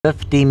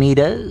50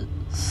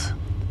 meters.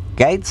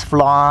 Gates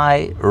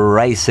fly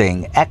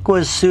racing.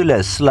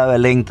 KwaZulu slower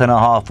length and a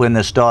half when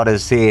the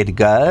starters said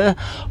go.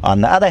 On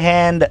the other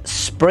hand,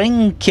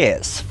 Spring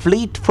Kiss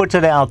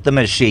fleet-footed out the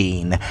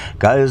machine.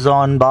 Goes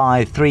on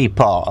by 3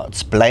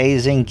 parts.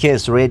 Blazing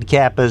Kiss Red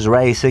Cappers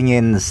racing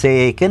in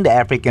second.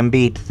 African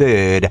Beat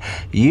third.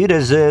 You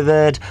Deserve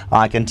It.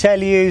 I can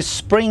tell you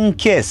Spring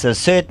Kiss is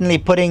certainly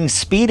putting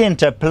speed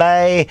into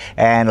play,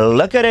 and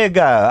look at her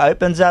go.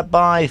 Opens up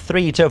by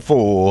 3 to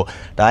 4.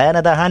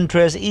 Diana the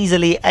Huntress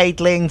easily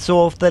 8 lengths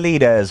off the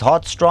leaders.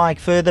 Hot Strike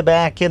further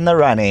back in the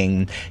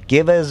running.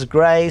 Givers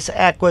Grace,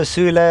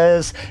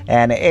 KwaZulu's,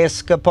 and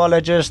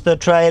Escapologist the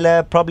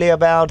trailer probably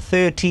about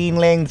 13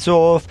 lengths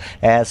off,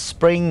 as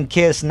Spring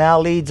Kiss now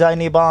leads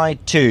only by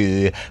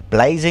 2.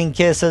 Blazing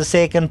Kiss is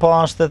second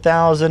past the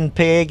 1,000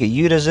 peg.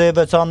 You Deserve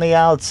It on the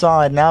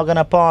outside, now going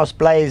to pass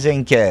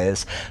Blazing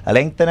Kiss. A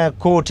length and a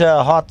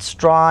quarter. Hot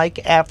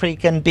Strike,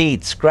 African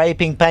Beat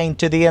scraping paint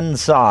to the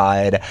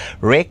inside.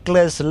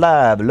 Reckless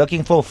Love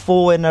looking for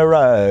 4 in a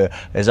row.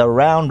 There's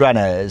around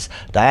runners.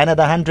 Diana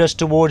the Huntress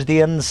towards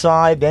the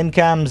inside. Then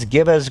comes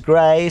Givers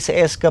Grace,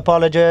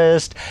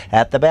 Escapologist.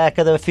 At the back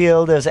of the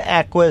field is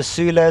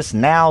KwaZulu,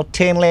 now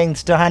 10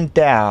 lengths to hunt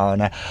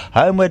down.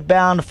 Homeward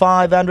bound,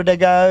 500 to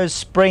go.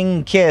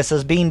 Spring Kiss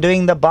has been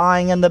doing the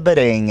buying and the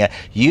bidding.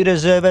 You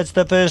Deserve It's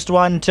the first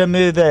one to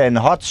move in.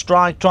 Hot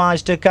Strike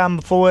tries to come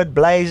forward.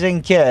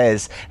 Blazing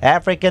Kiss.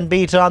 African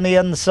Beat on the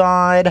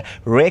inside.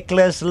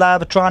 Reckless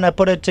Love trying to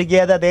put it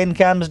together. Then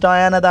comes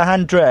Diana the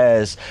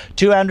Huntress.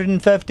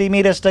 250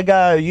 meters to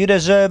go. You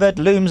Deserve It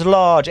looms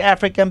large.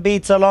 African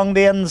Beats along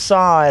the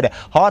inside.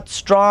 Hot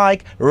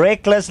Strike.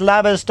 Reckless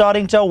Love is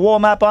starting to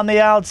warm up on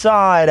the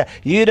outside.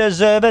 You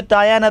Deserve It.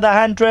 Diana the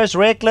Huntress.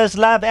 Reckless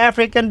Love.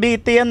 African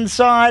Beat the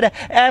inside.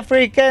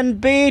 African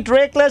Beat.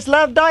 Reckless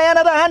Love.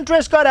 Diana the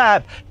Huntress got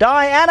up.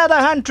 Diana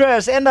the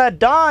Huntress in the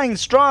dying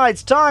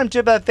strides. Time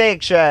to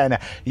perfection.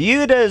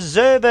 You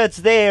Deserve It's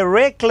there.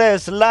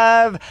 Reckless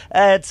Love.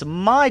 It's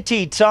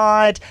mighty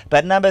tight.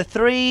 But number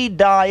 3,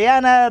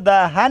 Diana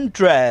the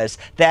Huntress.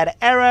 That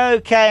arrow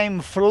came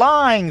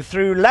flying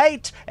through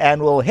late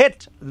and will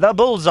hit the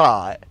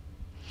bullseye.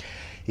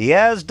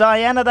 Here's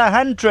Diana the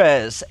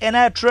Huntress in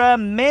a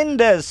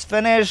tremendous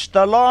finish.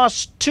 The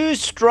last 2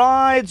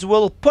 strides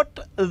will put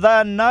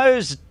the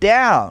nose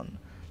down.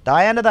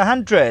 Diana the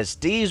Huntress.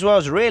 Dees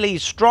was really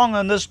strong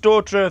on this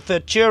daughter of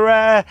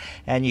Futura,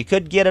 and you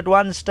could get at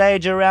one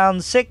stage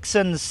around 6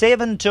 and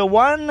 7 to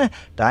 1.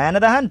 Diana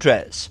the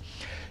Huntress.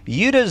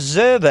 You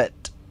Deserve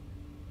It.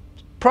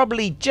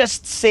 Probably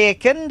just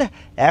second.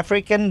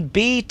 African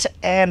Beat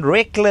and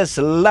Reckless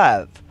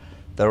Love.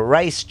 The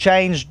race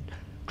changed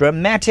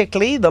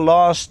dramatically the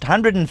last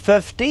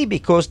 150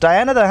 because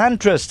Diana the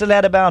Huntress still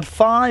had about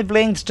 5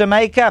 lengths to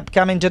make up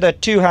coming to the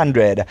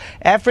 200.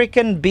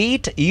 African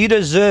Beat, You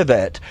Deserve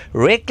It.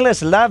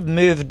 Reckless Love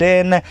moved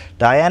in.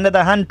 Diana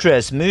the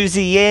Huntress.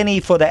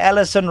 Muzieni for the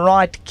Allison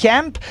Wright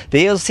camp.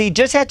 The LC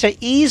just had to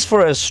ease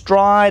for a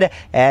stride,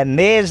 and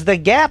there's the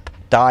gap.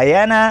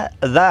 Diana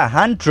the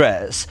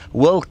Huntress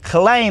will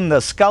claim the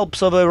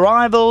scalps of her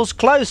rivals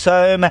close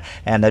home,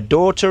 and the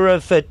daughter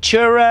of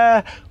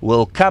Futura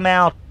will come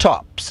out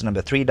tops.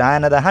 Number 3,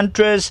 Diana the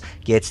Huntress,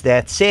 gets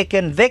that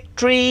second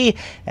victory,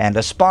 and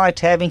despite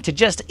having to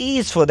just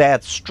ease for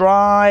that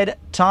stride,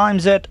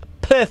 times it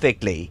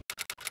perfectly.